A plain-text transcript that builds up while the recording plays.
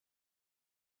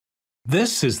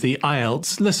This is the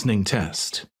IELTS listening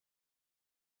test.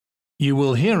 You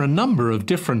will hear a number of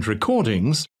different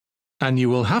recordings and you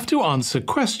will have to answer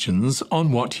questions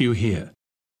on what you hear.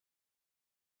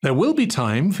 There will be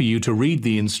time for you to read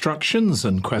the instructions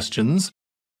and questions,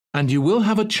 and you will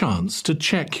have a chance to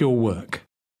check your work.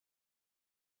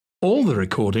 All the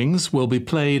recordings will be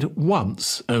played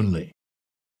once only.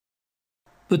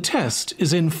 The test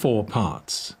is in 4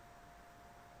 parts.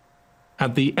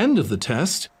 At the end of the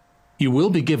test, you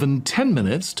will be given 10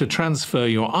 minutes to transfer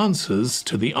your answers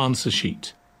to the answer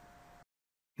sheet.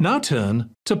 Now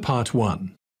turn to Part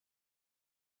 1.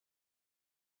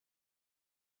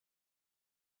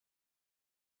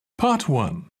 Part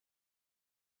 1.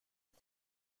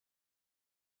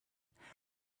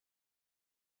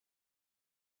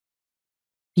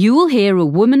 You will hear a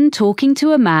woman talking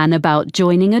to a man about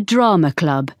joining a drama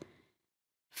club.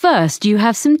 First, you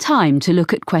have some time to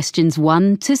look at questions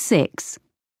 1 to 6.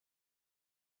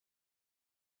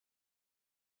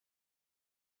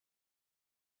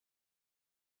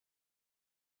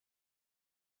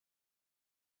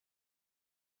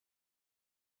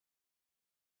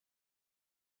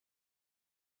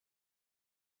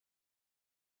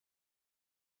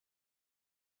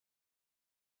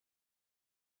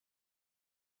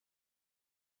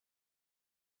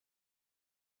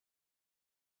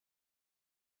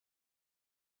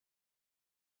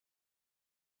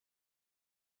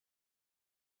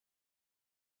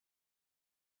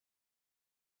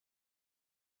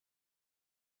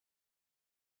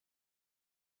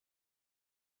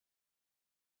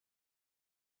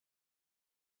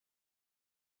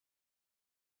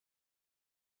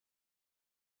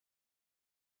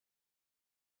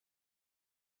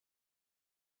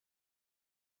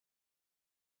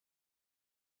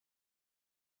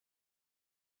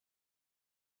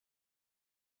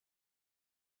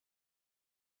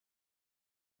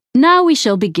 Now we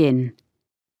shall begin.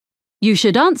 You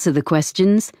should answer the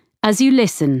questions as you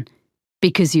listen,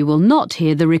 because you will not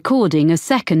hear the recording a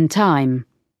second time.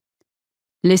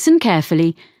 Listen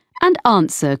carefully and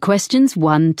answer questions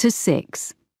 1 to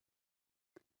 6.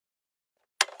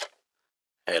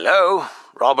 Hello,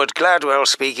 Robert Gladwell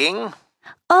speaking.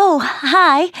 Oh,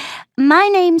 hi. My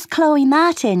name's Chloe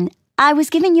Martin. I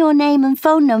was given your name and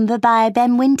phone number by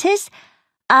Ben Winters.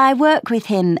 I work with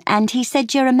him and he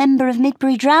said you're a member of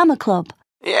Midbury Drama Club.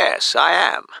 Yes, I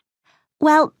am.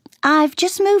 Well, I've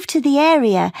just moved to the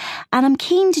area and I'm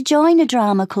keen to join a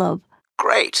drama club.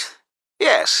 Great.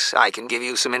 Yes, I can give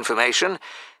you some information.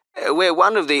 We're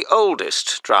one of the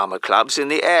oldest drama clubs in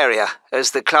the area,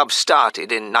 as the club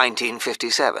started in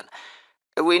 1957.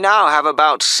 We now have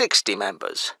about 60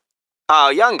 members.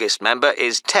 Our youngest member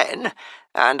is 10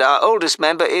 and our oldest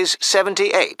member is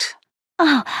 78.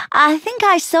 Oh, I think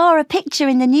I saw a picture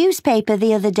in the newspaper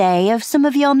the other day of some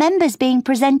of your members being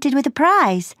presented with a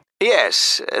prize.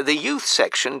 Yes, the youth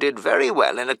section did very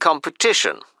well in a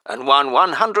competition and won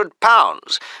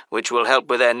 £100, which will help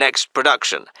with their next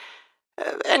production.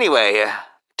 Anyway,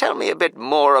 tell me a bit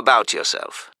more about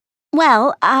yourself.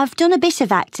 Well, I've done a bit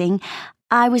of acting.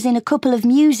 I was in a couple of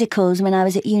musicals when I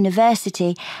was at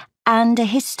university and a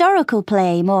historical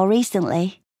play more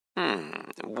recently.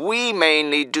 We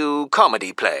mainly do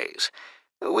comedy plays.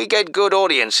 We get good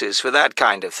audiences for that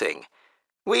kind of thing.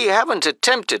 We haven't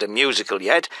attempted a musical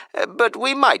yet, but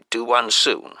we might do one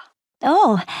soon.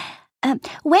 Oh,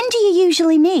 when do you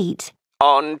usually meet?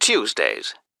 On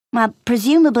Tuesdays. Well,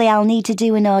 presumably I'll need to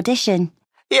do an audition.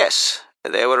 Yes,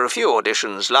 there were a few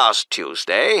auditions last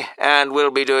Tuesday, and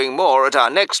we'll be doing more at our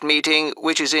next meeting,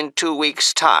 which is in 2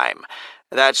 weeks' time.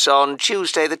 That's on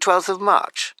Tuesday the 12th of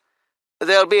March.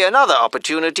 There'll be another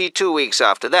opportunity 2 weeks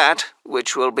after that,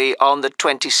 which will be on the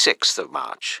 26th of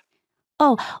March.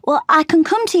 Oh, well, I can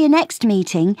come to your next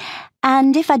meeting,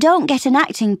 and if I don't get an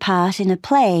acting part in a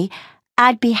play,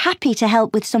 I'd be happy to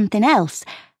help with something else.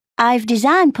 I've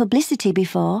designed publicity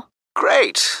before.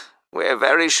 Great. We're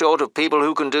very short of people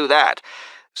who can do that,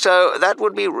 so that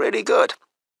would be really good.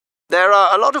 There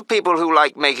are a lot of people who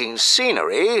like making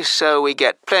scenery, so we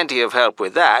get plenty of help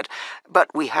with that, but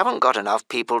we haven't got enough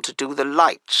people to do the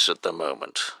lights at the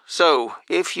moment. So,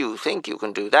 if you think you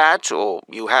can do that, or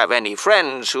you have any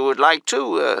friends who would like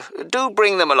to, do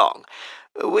bring them along.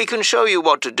 We can show you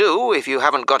what to do if you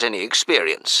haven't got any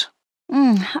experience.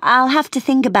 I'll have to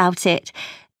think about it.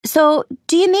 So,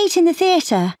 do you meet in the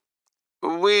theatre?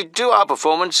 We do our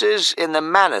performances in the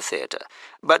Manor Theatre,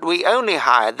 but we only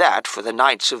hire that for the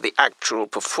nights of the actual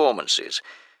performances.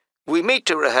 We meet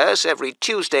to rehearse every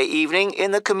Tuesday evening in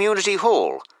the community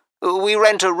hall. We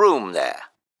rent a room there.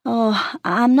 Oh,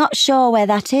 I'm not sure where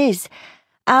that is.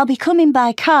 I'll be coming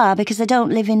by car because I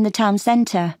don't live in the town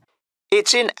centre.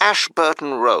 It's in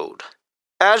Ashburton Road.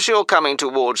 As you're coming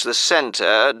towards the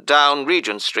centre, down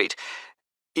Regent Street,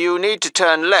 you need to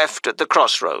turn left at the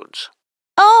crossroads.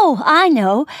 Oh, I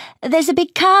know. There's a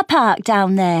big car park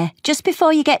down there, just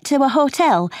before you get to a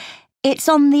hotel. It's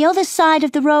on the other side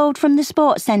of the road from the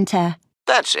sports centre.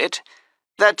 That's it.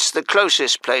 That's the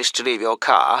closest place to leave your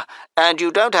car, and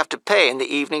you don't have to pay in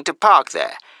the evening to park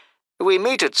there. We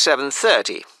meet at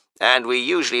 7:30, and we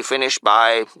usually finish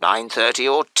by 9:30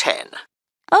 or 10.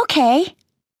 OK.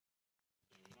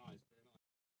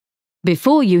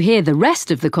 Before you hear the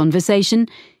rest of the conversation,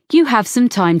 you have some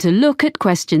time to look at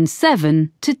questions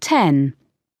 7 to 10.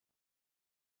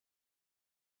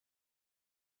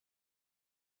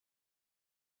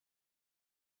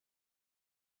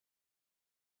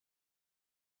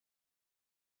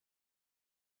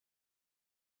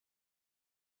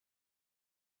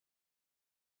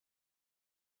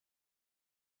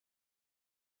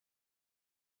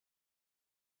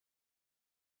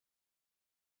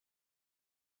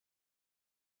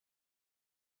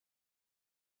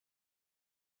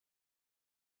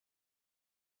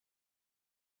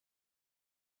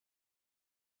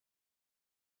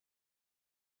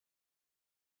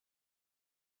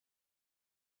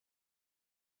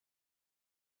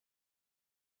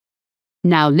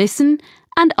 Now listen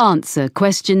and answer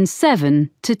questions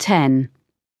 7 to 10.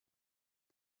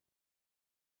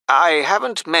 I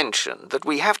haven't mentioned that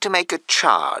we have to make a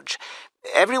charge.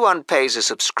 Everyone pays a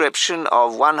subscription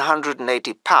of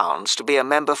 £180 to be a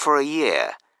member for a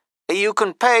year. You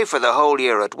can pay for the whole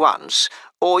year at once,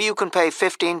 or you can pay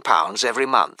 £15 every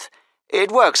month.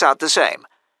 It works out the same.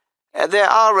 There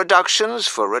are reductions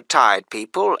for retired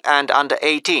people and under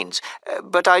 18s,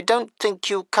 but I don't think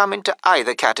you come into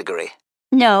either category.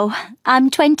 No, I'm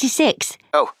 26.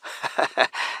 Oh,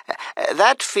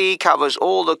 that fee covers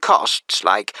all the costs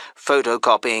like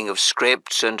photocopying of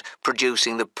scripts and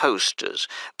producing the posters,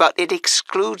 but it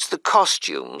excludes the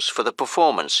costumes for the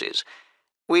performances.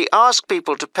 We ask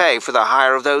people to pay for the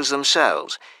hire of those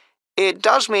themselves. It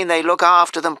does mean they look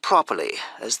after them properly,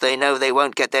 as they know they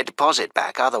won't get their deposit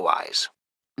back otherwise.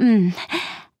 Can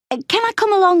I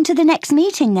come along to the next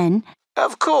meeting then?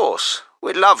 Of course.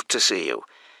 We'd love to see you.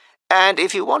 And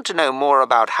if you want to know more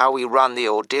about how we run the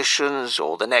auditions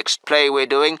or the next play we're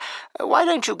doing, why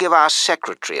don't you give our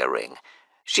secretary a ring?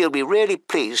 She'll be really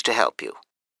pleased to help you.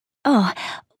 Oh,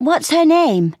 what's her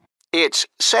name? It's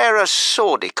Sarah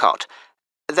Sawdicott.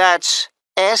 That's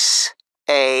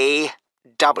SAWDICOTT.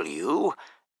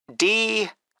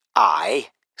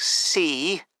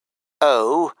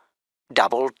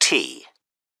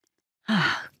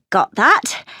 Got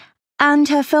that. And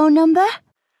her phone number?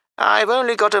 I've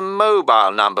only got a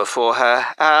mobile number for her.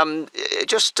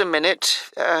 Just a minute.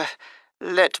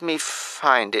 Let me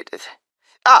find it.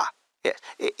 Yes,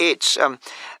 it's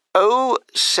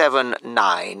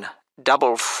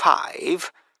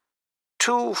 07955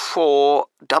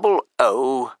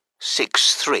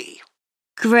 240063.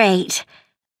 Great.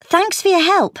 Thanks for your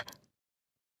help.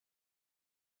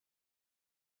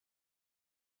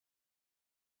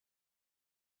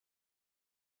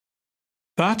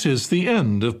 That is the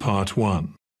end of part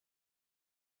 1.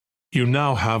 You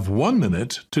now have 1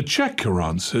 minute to check your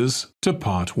answers to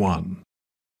part 1.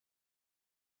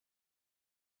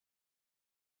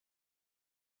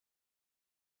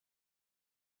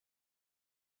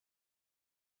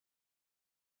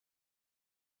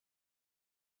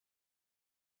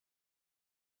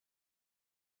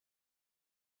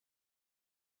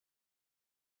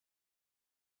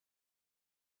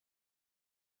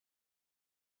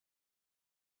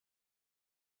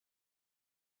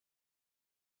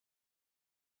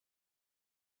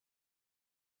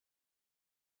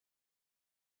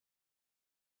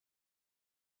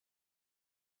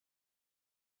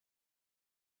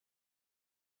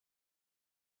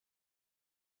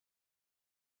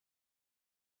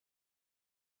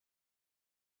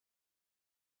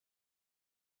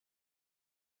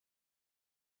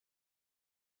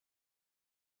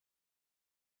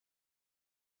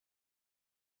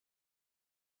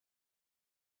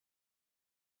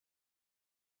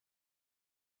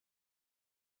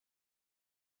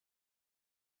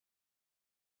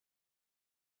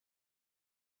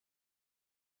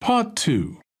 Part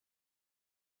 2.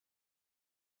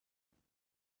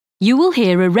 You will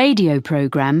hear a radio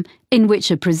programme in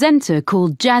which a presenter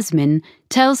called Jasmine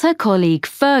tells her colleague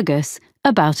Fergus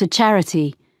about a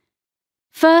charity.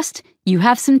 First, you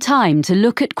have some time to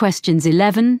look at questions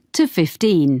 11 to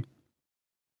 15.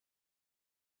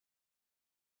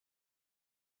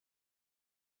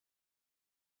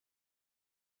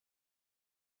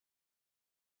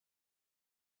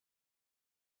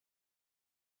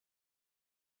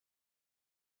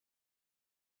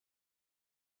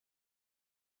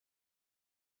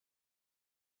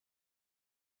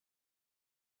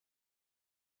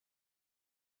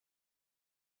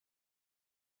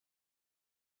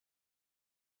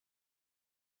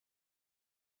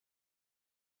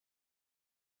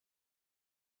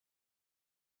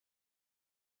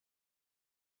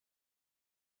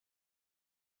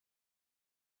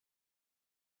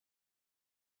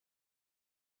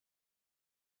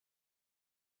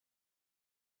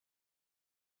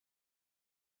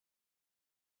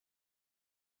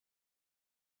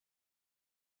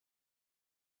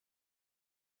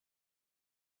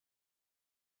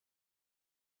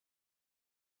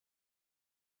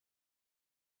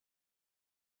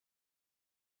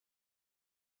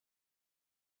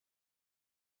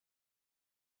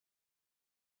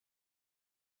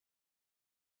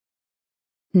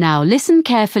 Now listen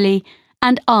carefully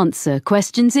and answer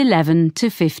questions 11 to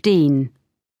 15.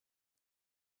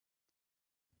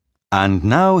 And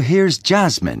now here's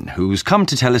Jasmine, who's come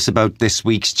to tell us about this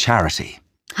week's charity.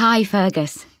 Hi,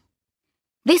 Fergus.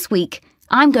 This week,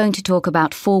 I'm going to talk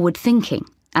about forward thinking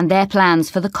and their plans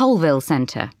for the Colville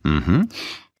Centre.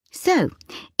 So,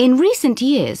 in recent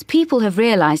years, people have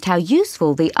realised how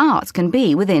useful the arts can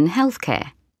be within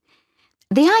healthcare.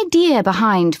 The idea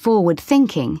behind forward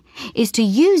thinking is to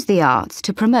use the arts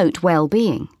to promote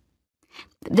well-being.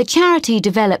 The charity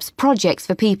develops projects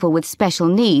for people with special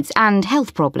needs and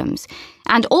health problems,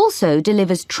 and also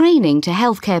delivers training to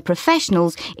healthcare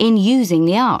professionals in using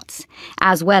the arts,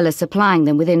 as well as supplying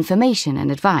them with information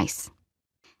and advice.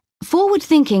 Forward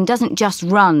thinking doesn't just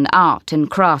run art and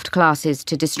craft classes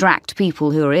to distract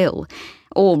people who are ill,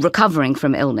 or recovering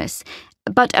from illness,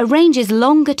 but arranges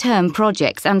longer-term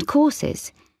projects and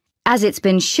courses, as it's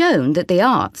been shown that the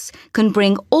arts can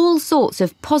bring all sorts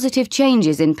of positive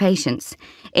changes in patients,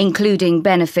 including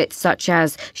benefits such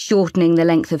as shortening the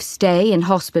length of stay in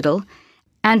hospital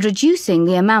and reducing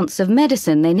the amounts of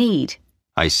medicine they need.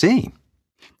 I see.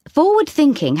 Forward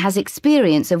thinking has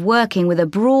experience of working with a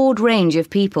broad range of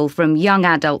people, from young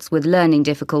adults with learning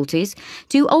difficulties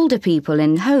to older people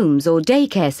in homes or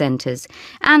daycare centres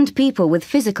and people with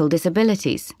physical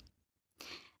disabilities.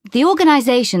 The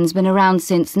organisation's been around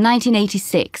since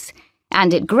 1986,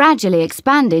 and it gradually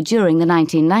expanded during the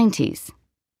 1990s.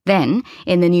 Then,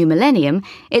 in the new millennium,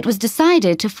 it was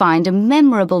decided to find a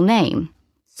memorable name.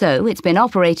 So it's been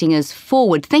operating as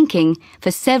Forward Thinking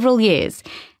for several years,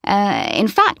 in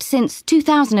fact since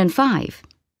 2005.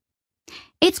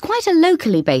 It's quite a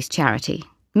locally based charity,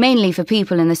 mainly for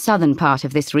people in the southern part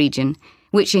of this region,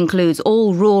 which includes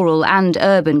all rural and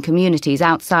urban communities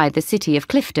outside the city of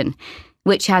Clifton,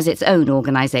 which has its own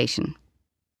organisation.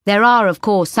 There are, of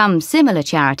course, some similar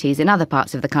charities in other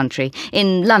parts of the country,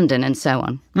 in London and so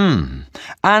on.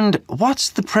 And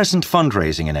what's the present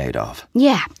fundraising in aid of?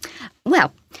 Yeah,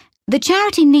 well, the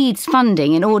charity needs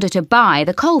funding in order to buy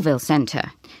the Colville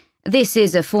Centre. This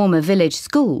is a former village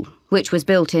school, which was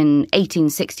built in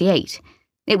 1868.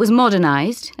 It was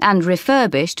modernised and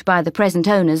refurbished by the present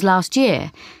owners last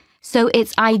year, so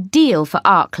it's ideal for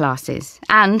art classes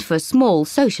and for small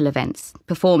social events,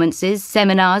 performances,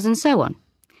 seminars and so on.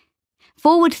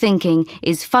 Forward Thinking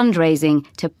is fundraising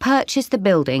to purchase the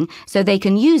building so they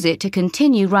can use it to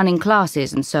continue running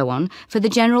classes and so on for the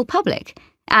general public,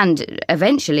 and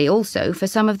eventually also for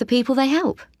some of the people they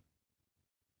help.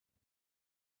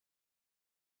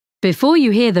 Before you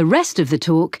hear the rest of the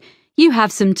talk, you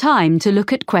have some time to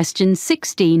look at questions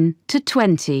 16 to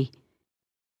 20.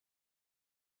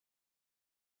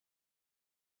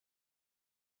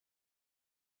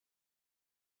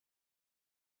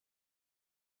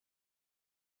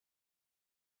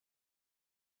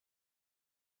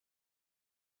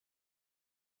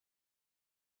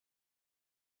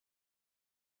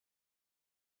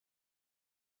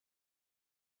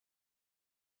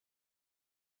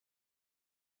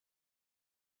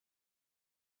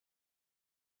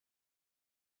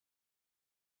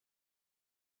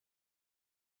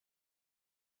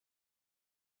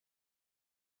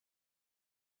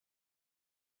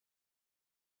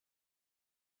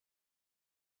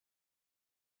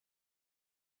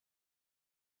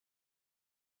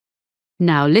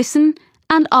 Now listen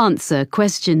and answer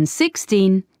questions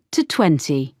 16 to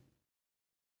 20.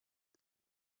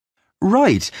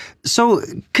 Right. So,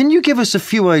 can you give us a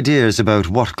few ideas about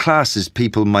what classes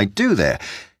people might do there?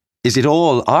 Is it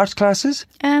all art classes?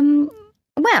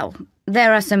 Well,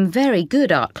 there are some very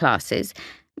good art classes,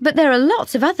 but there are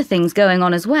lots of other things going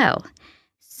on as well.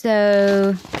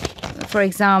 So, for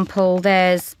example,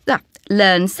 there's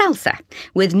Learn Salsa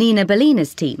with Nina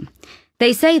Bellina's team.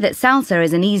 They say that salsa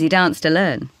is an easy dance to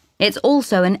learn. It's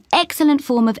also an excellent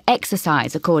form of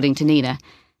exercise, according to Nina.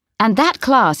 And that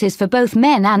class is for both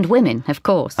men and women, of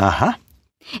course.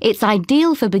 It's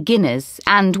ideal for beginners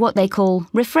and what they call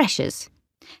refreshers.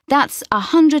 That's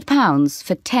 £100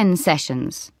 for 10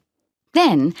 sessions.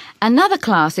 Then, another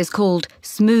class is called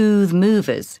Smooth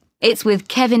Movers. It's with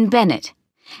Kevin Bennett.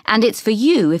 And it's for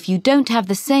you if you don't have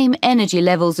the same energy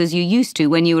levels as you used to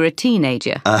when you were a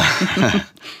teenager.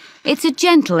 It's a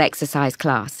gentle exercise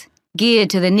class, geared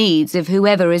to the needs of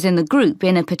whoever is in the group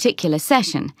in a particular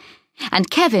session. And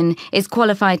Kevin is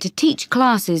qualified to teach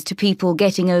classes to people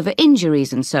getting over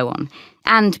injuries and so on,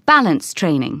 and balance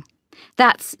training.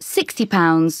 That's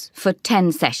 £60 for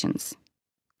 10 sessions.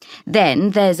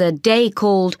 Then there's a day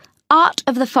called Art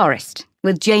of the Forest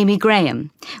with Jamie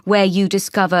Graham, where you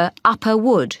discover upper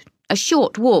wood, a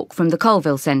short walk from the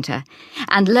Colville Centre,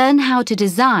 and learn how to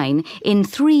design in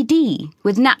 3D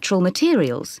with natural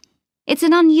materials. It's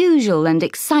an unusual and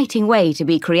exciting way to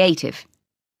be creative.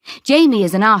 Jamie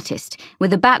is an artist,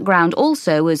 with a background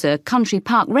also as a country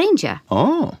park ranger.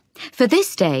 Oh. For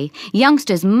this day,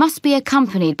 youngsters must be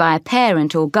accompanied by a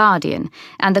parent or guardian,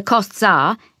 and the costs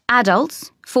are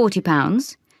adults,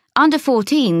 £40, under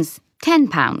 14s,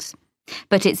 £10.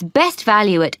 But it's best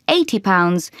value at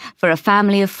 £80 for a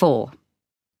family of 4.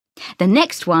 The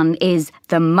next one is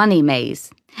The Money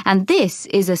Maze, and this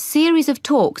is a series of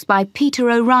talks by Peter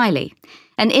O'Reilly,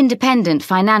 an independent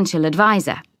financial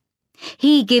advisor.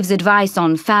 He gives advice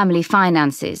on family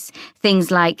finances, things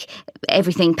like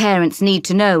everything parents need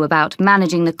to know about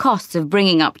managing the costs of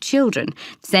bringing up children,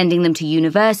 sending them to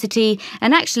university,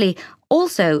 and actually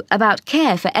also about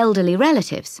care for elderly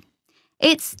relatives.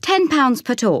 It's £10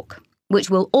 per talk,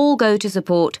 which will all go to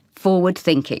support forward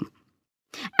thinking.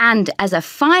 And as a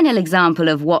final example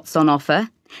of what's on offer,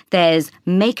 there's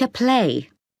Make a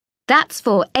Play. That's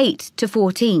for 8 to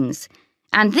 14s.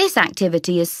 And this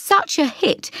activity is such a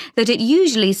hit that it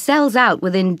usually sells out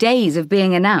within days of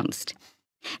being announced.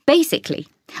 Basically,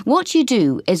 what you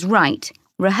do is write,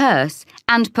 rehearse,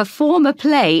 and perform a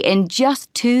play in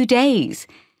just 2 days.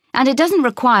 And it doesn't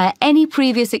require any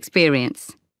previous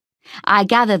experience. I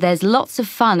gather there's lots of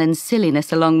fun and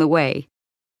silliness along the way.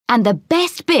 And the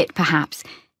best bit, perhaps,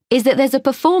 is that there's a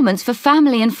performance for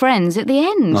family and friends at the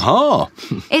end. Aha!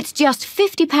 It's just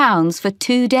 £50 for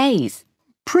 2 days.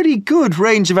 Pretty good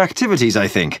range of activities, I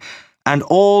think. And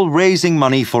all raising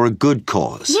money for a good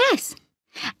cause. Yes.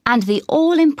 And the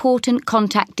all-important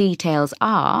contact details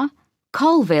are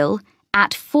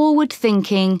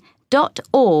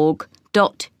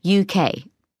colville@forwardthinking.org.uk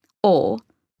or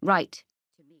write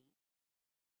to me.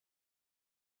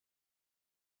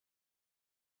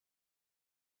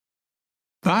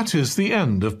 That is the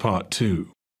end of Part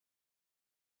 2.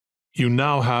 You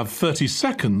now have 30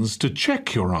 seconds to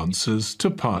check your answers to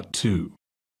Part 2.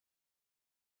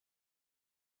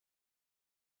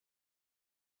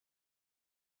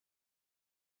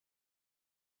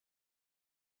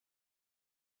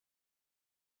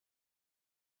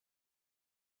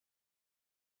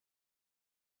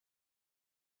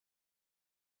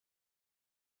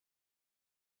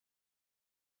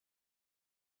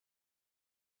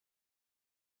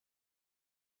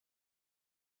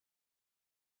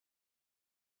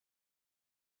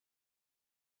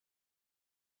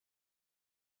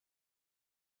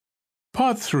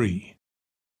 Part 3.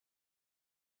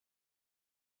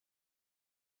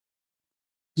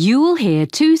 You will hear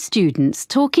 2 students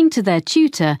talking to their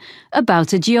tutor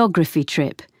about a geography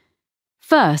trip.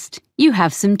 First, you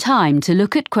have some time to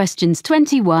look at questions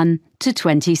 21 to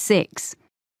 26.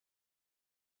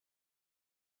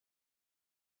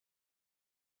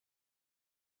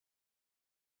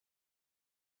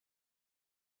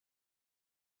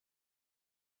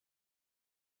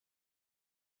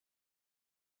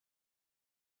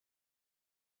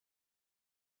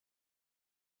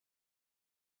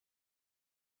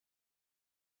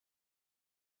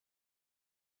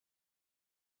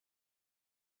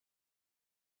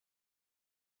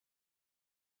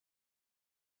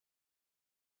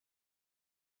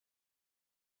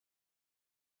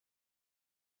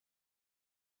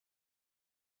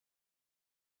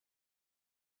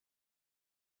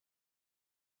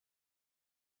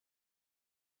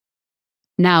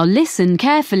 Now listen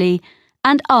carefully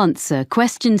and answer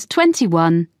questions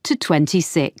 21 to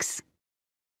 26.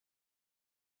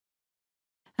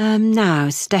 Now,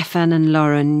 Stefan and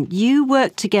Lauren, you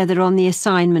worked together on the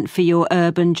assignment for your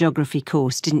urban geography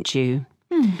course, didn't you?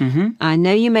 Mm-hmm. I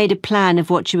know you made a plan of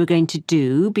what you were going to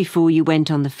do before you went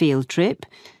on the field trip.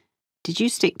 Did you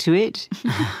stick to it?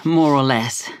 More or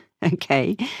less.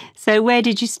 OK. So where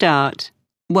did you start?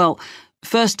 Well,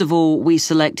 first of all, we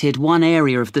selected one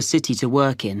area of the city to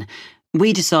work in.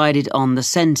 We decided on the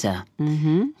centre.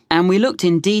 Mm-hmm. And we looked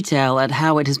in detail at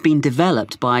how it has been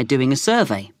developed by doing a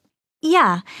survey.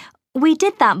 Yeah, we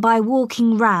did that by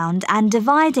walking round and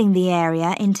dividing the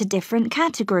area into different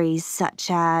categories,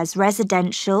 such as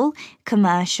residential,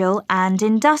 commercial and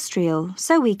industrial,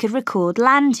 so we could record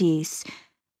land use.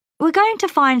 We're going to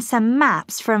find some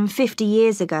maps from 50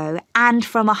 years ago and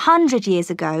from 100 years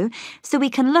ago so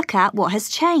we can look at what has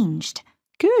changed.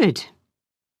 Good.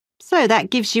 So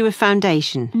that gives you a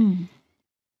foundation.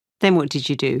 Then what did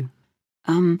you do?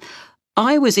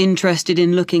 I was interested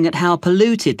in looking at how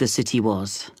polluted the city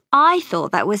was. I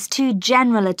thought that was too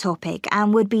general a topic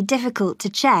and would be difficult to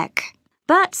check.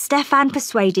 But Stefan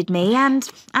persuaded me, and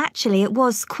actually it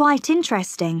was quite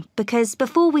interesting because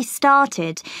before we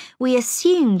started, we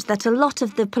assumed that a lot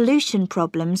of the pollution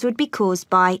problems would be caused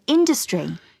by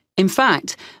industry. In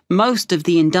fact, most of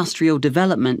the industrial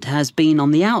development has been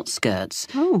on the outskirts.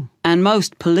 Oh. And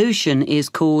most pollution is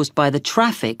caused by the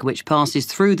traffic which passes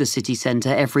through the city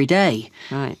centre every day.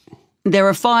 Right. There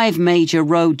are 5 major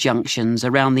road junctions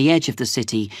around the edge of the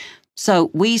city,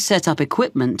 so we set up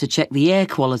equipment to check the air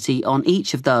quality on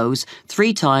each of those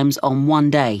 3 times on one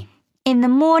day. In the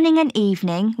morning and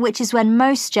evening, which is when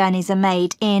most journeys are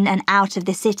made in and out of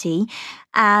the city,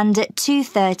 and at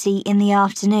 2:30 in the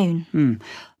afternoon.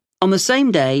 On the same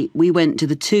day, we went to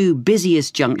the 2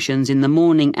 busiest junctions in the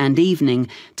morning and evening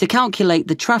to calculate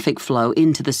the traffic flow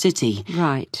into the city.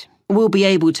 Right. We'll be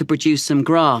able to produce some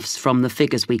graphs from the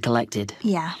figures we collected.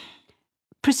 Yeah.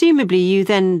 Presumably you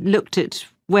then looked at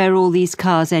where all these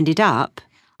cars ended up.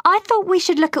 I thought we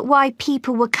should look at why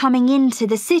people were coming into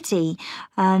the city,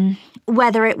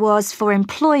 whether it was for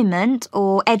employment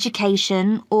or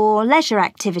education or leisure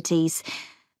activities.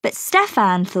 But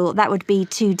Stefan thought that would be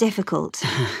too difficult.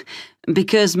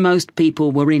 Because most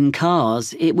people were in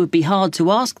cars, it would be hard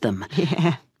to ask them.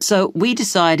 Yeah. So we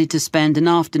decided to spend an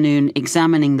afternoon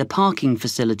examining the parking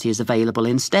facilities available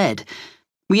instead.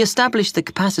 We established the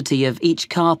capacity of each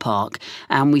car park,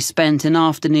 and we spent an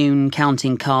afternoon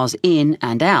counting cars in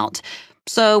and out,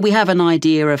 so we have an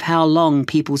idea of how long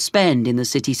people spend in the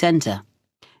city centre.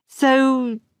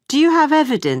 So, do you have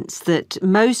evidence that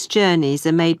most journeys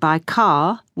are made by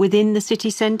car within the city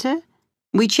centre?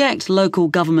 We checked local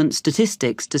government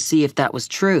statistics to see if that was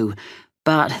true,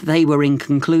 but they were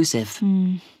inconclusive.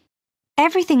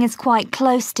 Everything is quite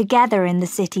close together in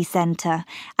the city centre,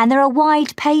 and there are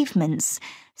wide pavements,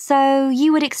 so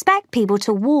you would expect people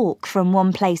to walk from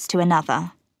one place to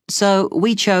another. So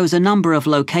we chose a number of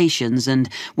locations and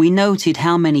we noted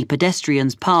how many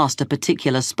pedestrians passed a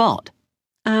particular spot.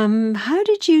 How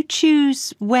did you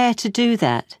choose where to do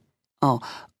that?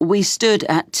 We stood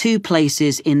at 2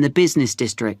 places in the business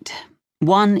district.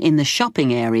 One in the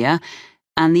shopping area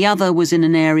and the other was in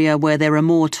an area where there are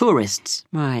more tourists.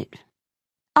 Right.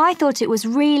 I thought it was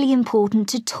really important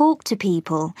to talk to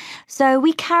people, so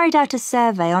we carried out a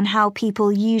survey on how people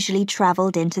usually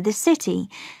travelled into the city.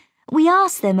 We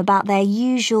asked them about their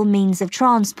usual means of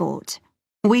transport.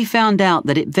 We found out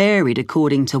that it varied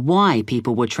according to why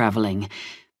people were travelling.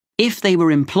 If they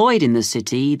were employed in the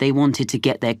city, they wanted to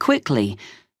get there quickly,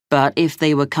 but if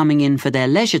they were coming in for their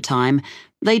leisure time,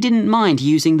 they didn't mind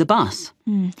using the bus.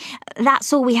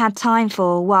 That's all we had time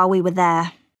for while we were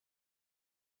there.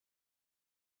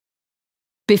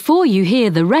 Before you hear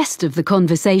the rest of the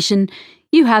conversation,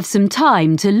 you have some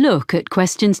time to look at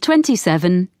questions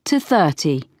 27 to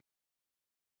 30.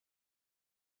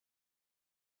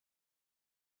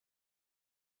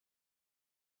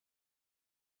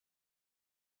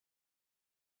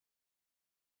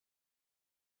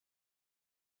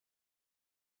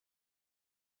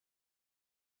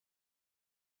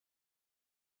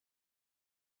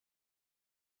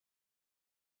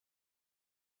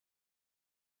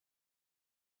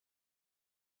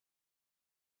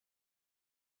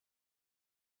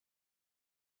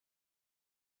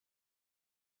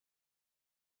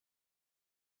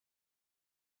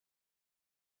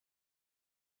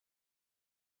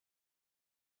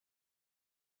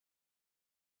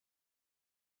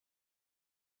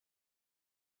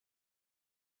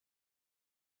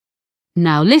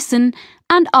 Now listen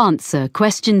and answer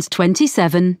questions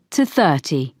 27 to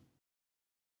 30.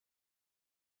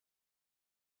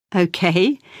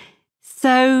 OK.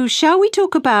 So, shall we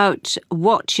talk about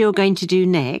what you're going to do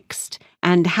next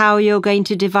and how you're going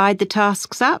to divide the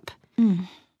tasks up?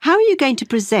 How are you going to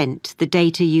present the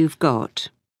data you've got?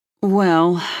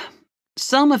 Well,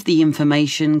 some of the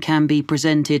information can be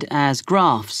presented as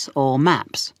graphs or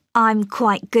maps. I'm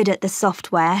quite good at the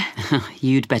software.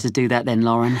 You'd better do that then,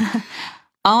 Lauren.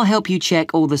 I'll help you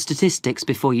check all the statistics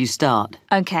before you start.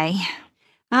 OK.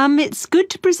 It's good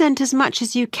to present as much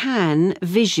as you can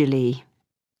visually.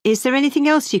 Is there anything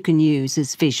else you can use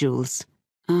as visuals?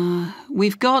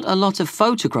 We've got a lot of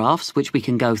photographs which we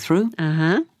can go through.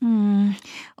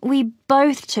 We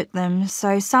both took them,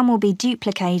 so some will be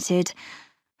duplicated.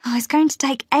 It's going to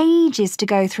take ages to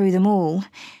go through them all.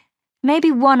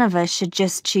 Maybe one of us should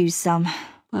just choose some.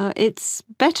 It's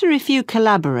better if you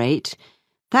collaborate.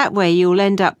 That way you'll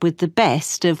end up with the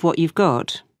best of what you've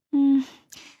got.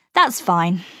 That's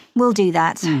fine. We'll do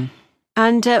that.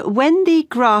 And when the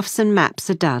graphs and maps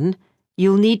are done,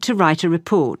 you'll need to write a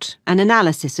report, an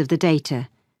analysis of the data.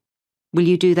 Will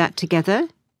you do that together?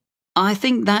 I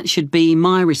think that should be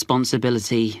my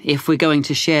responsibility if we're going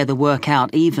to share the work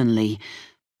out evenly.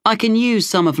 I can use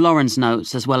some of Lauren's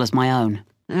notes as well as my own.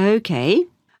 OK.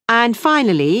 And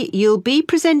finally, you'll be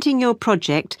presenting your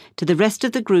project to the rest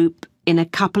of the group in a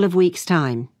couple of weeks'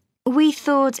 time. We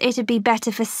thought it'd be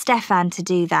better for Stefan to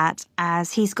do that,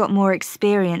 as he's got more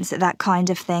experience at that kind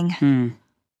of thing.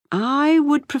 I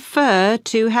would prefer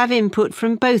to have input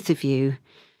from both of you,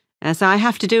 as I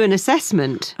have to do an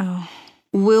assessment. Oh.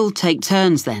 We'll take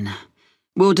turns then.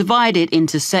 We'll divide it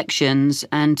into sections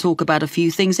and talk about a few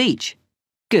things each.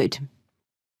 Good.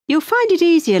 You'll find it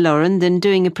easier, Lauren, than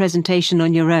doing a presentation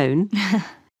on your own.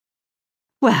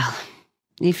 Well,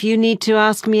 if you need to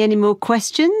ask me any more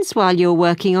questions while you're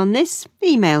working on this,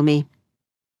 email me.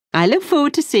 I look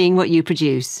forward to seeing what you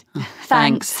produce.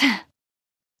 Thanks.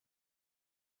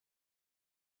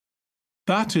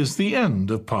 That is the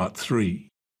end of part 3.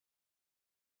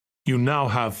 You now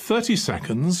have 30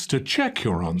 seconds to check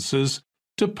your answers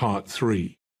to part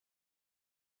 3.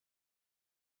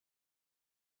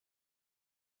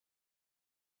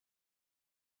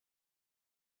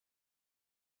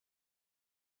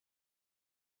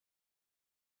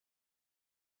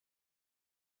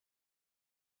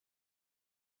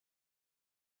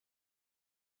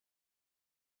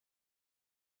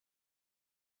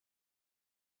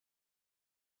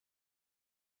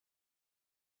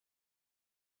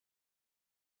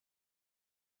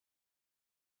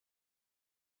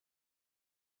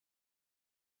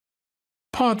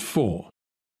 Part 4.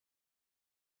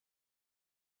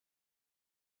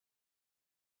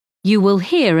 You will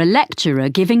hear a lecturer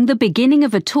giving the beginning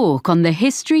of a talk on the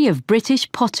history of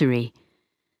British pottery.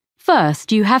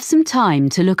 First, you have some time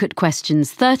to look at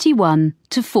questions 31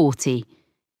 to 40.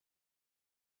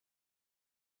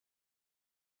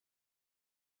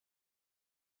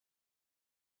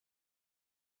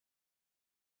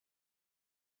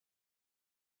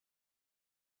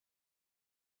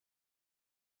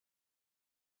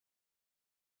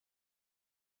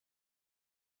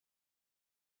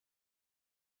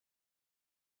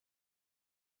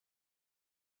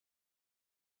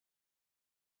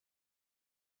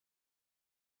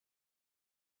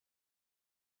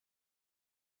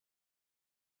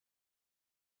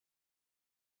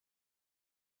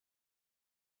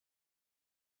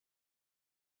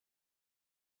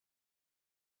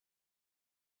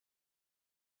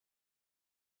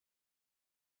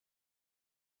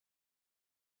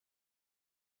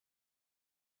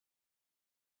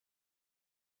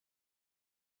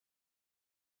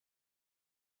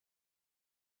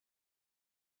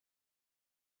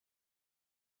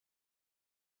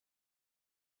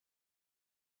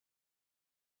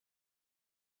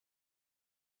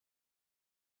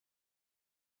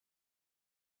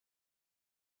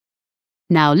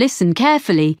 Now listen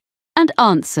carefully and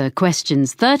answer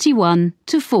questions 31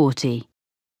 to 40.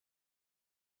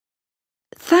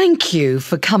 Thank you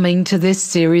for coming to this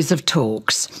series of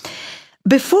talks.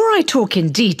 Before I talk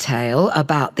in detail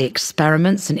about the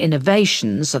experiments and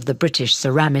innovations of the British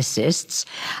ceramicists,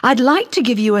 I'd like to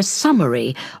give you a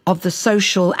summary of the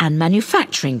social and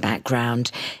manufacturing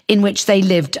background in which they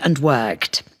lived and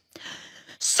worked.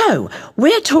 So,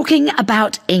 we're talking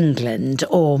about England,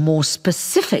 or more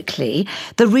specifically,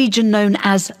 the region known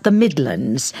as the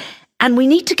Midlands, and we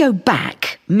need to go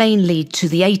back mainly to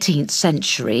the 18th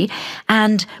century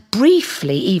and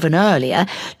briefly even earlier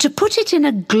to put it in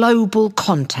a global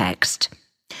context.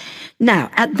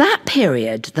 Now, at that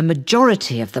period, the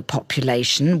majority of the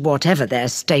population, whatever their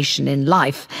station in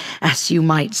life, as you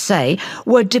might say,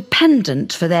 were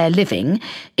dependent for their living,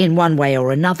 in one way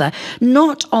or another,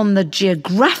 not on the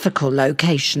geographical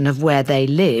location of where they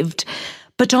lived,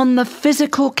 but on the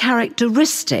physical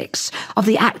characteristics of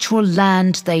the actual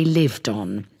land they lived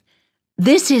on.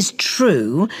 This is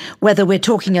true whether we're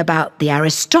talking about the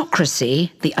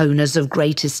aristocracy, the owners of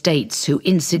great estates who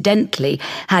incidentally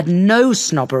had no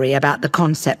snobbery about the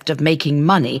concept of making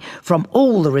money from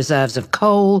all the reserves of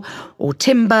coal or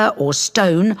timber or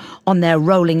stone on their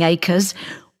rolling acres,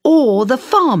 or the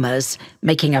farmers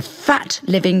making a fat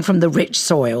living from the rich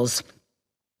soils.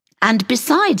 And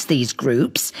besides these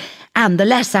groups, and the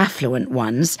less affluent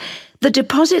ones, the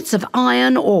deposits of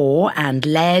iron ore and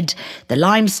lead, the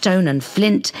limestone and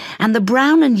flint, and the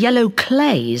brown and yellow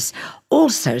clays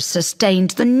also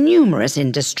sustained the numerous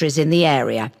industries in the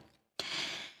area.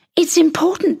 It's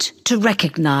important to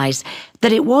recognise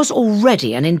that it was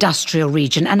already an industrial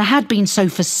region and had been so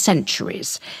for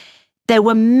centuries. There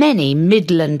were many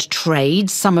Midland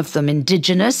trades, some of them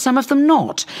indigenous, some of them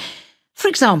not. For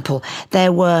example,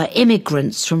 there were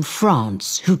immigrants from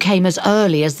France who came as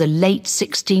early as the late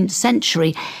 16th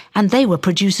century, and they were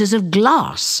producers of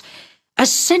glass. A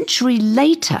century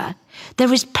later,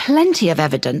 there is plenty of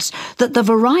evidence that the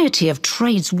variety of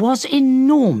trades was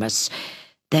enormous.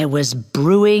 There was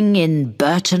brewing in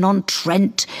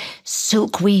Burton-on-Trent,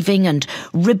 silk weaving and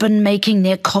ribbon making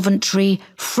near Coventry,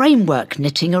 framework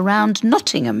knitting around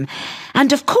Nottingham,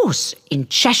 and of course, in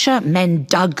Cheshire men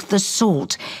dug the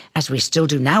salt, as we still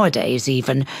do nowadays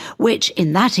even, which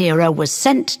in that era was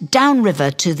sent downriver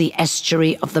to the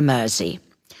estuary of the Mersey.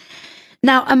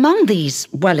 Now, among these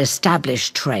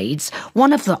well-established trades,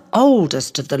 one of the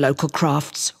oldest of the local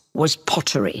crafts was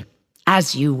pottery.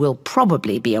 As you will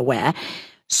probably be aware,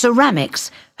 ceramics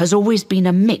has always been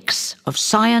a mix of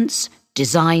science,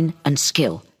 design and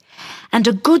skill. And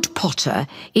a good potter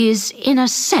is, in a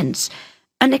sense,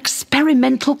 an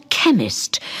experimental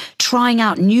chemist, trying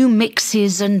out new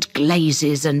mixes and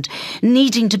glazes and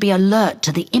needing to be alert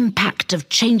to the impact of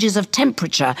changes of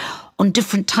temperature on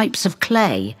different types of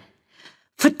clay.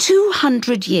 For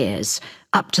 200 years,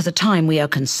 up to the time we are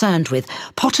concerned with,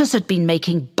 potters had been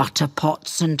making butter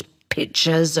pots and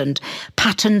pitchers and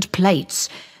patterned plates,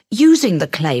 using the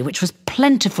clay which was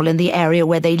plentiful in the area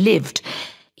where they lived,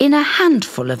 in a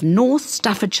handful of North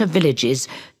Staffordshire villages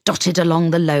dotted along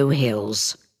the low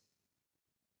hills.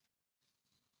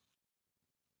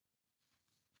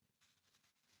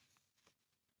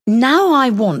 Now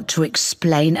I want to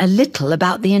explain a little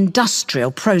about the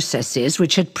industrial processes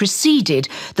which had preceded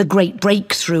the great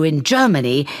breakthrough in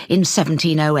Germany in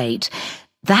 1708.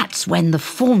 That's when the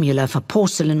formula for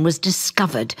porcelain was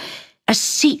discovered, a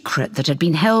secret that had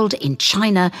been held in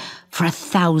China for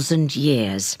 1,000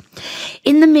 years.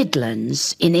 In the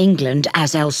Midlands, in England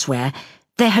as elsewhere,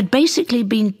 there had basically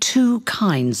been two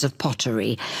kinds of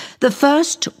pottery. The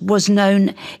first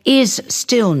is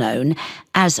still known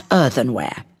as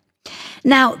earthenware.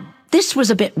 Now, this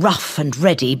was a bit rough and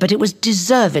ready, but it was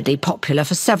deservedly popular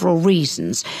for several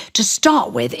reasons. To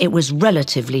start with, it was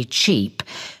relatively cheap,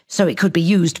 so it could be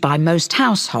used by most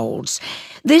households.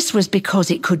 This was because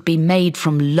it could be made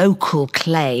from local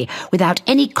clay without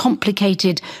any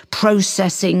complicated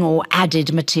processing or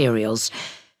added materials.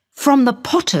 From the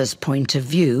potter's point of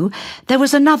view, there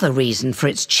was another reason for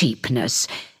its cheapness.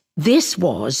 This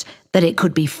was that it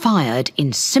could be fired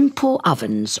in simple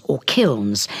ovens or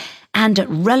kilns, and at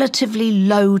relatively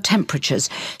low temperatures,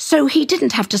 so he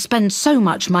didn't have to spend so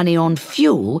much money on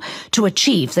fuel to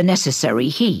achieve the necessary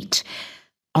heat.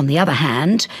 On the other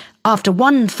hand, after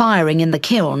one firing in the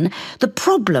kiln, the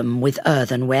problem with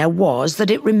earthenware was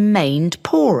that it remained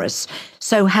porous,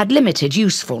 so had limited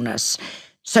usefulness.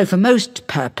 So for most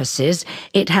purposes,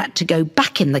 it had to go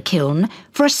back in the kiln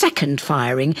for a second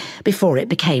firing before it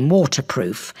became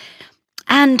waterproof.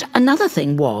 And another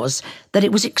thing was that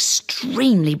it was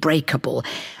extremely breakable.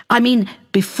 I mean,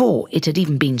 before it had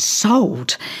even been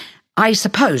sold. I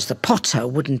suppose the potter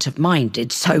wouldn't have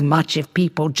minded so much if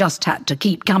people just had to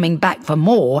keep coming back for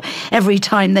more every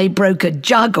time they broke a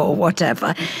jug or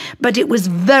whatever. But it was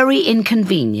very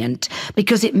inconvenient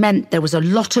because it meant there was a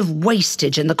lot of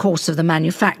wastage in the course of the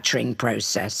manufacturing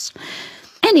process.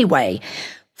 Anyway,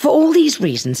 for all these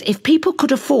reasons, if people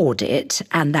could afford it,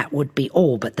 and that would be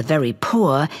all but the very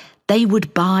poor, they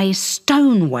would buy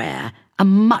stoneware, a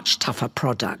much tougher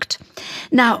product.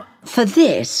 Now, for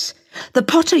this, the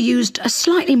potter used a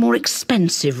slightly more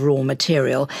expensive raw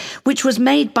material, which was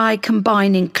made by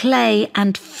combining clay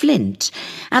and flint,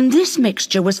 and this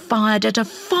mixture was fired at a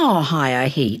far higher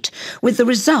heat, with the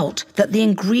result that the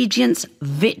ingredients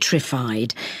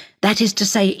vitrified. That is to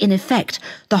say, in effect,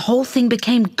 the whole thing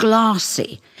became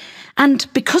glassy. And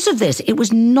because of this, it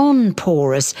was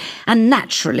non-porous, and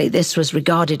naturally this was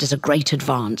regarded as a great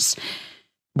advance.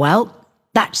 Well,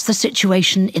 that's the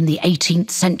situation in the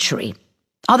 18th century.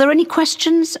 Are there any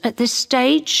questions at this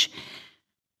stage?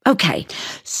 OK,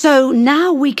 so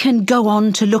now we can go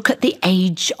on to look at the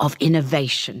age of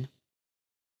innovation.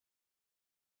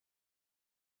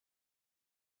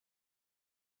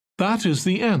 That is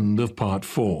the end of part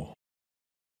 4.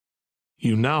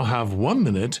 You now have 1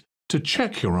 minute to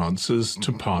check your answers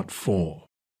to part 4.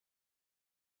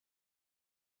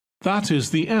 That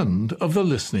is the end of the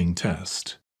listening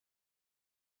test.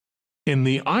 In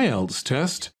the IELTS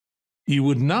test, you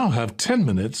would now have 10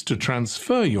 minutes to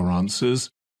transfer your answers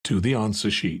to the answer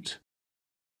sheet.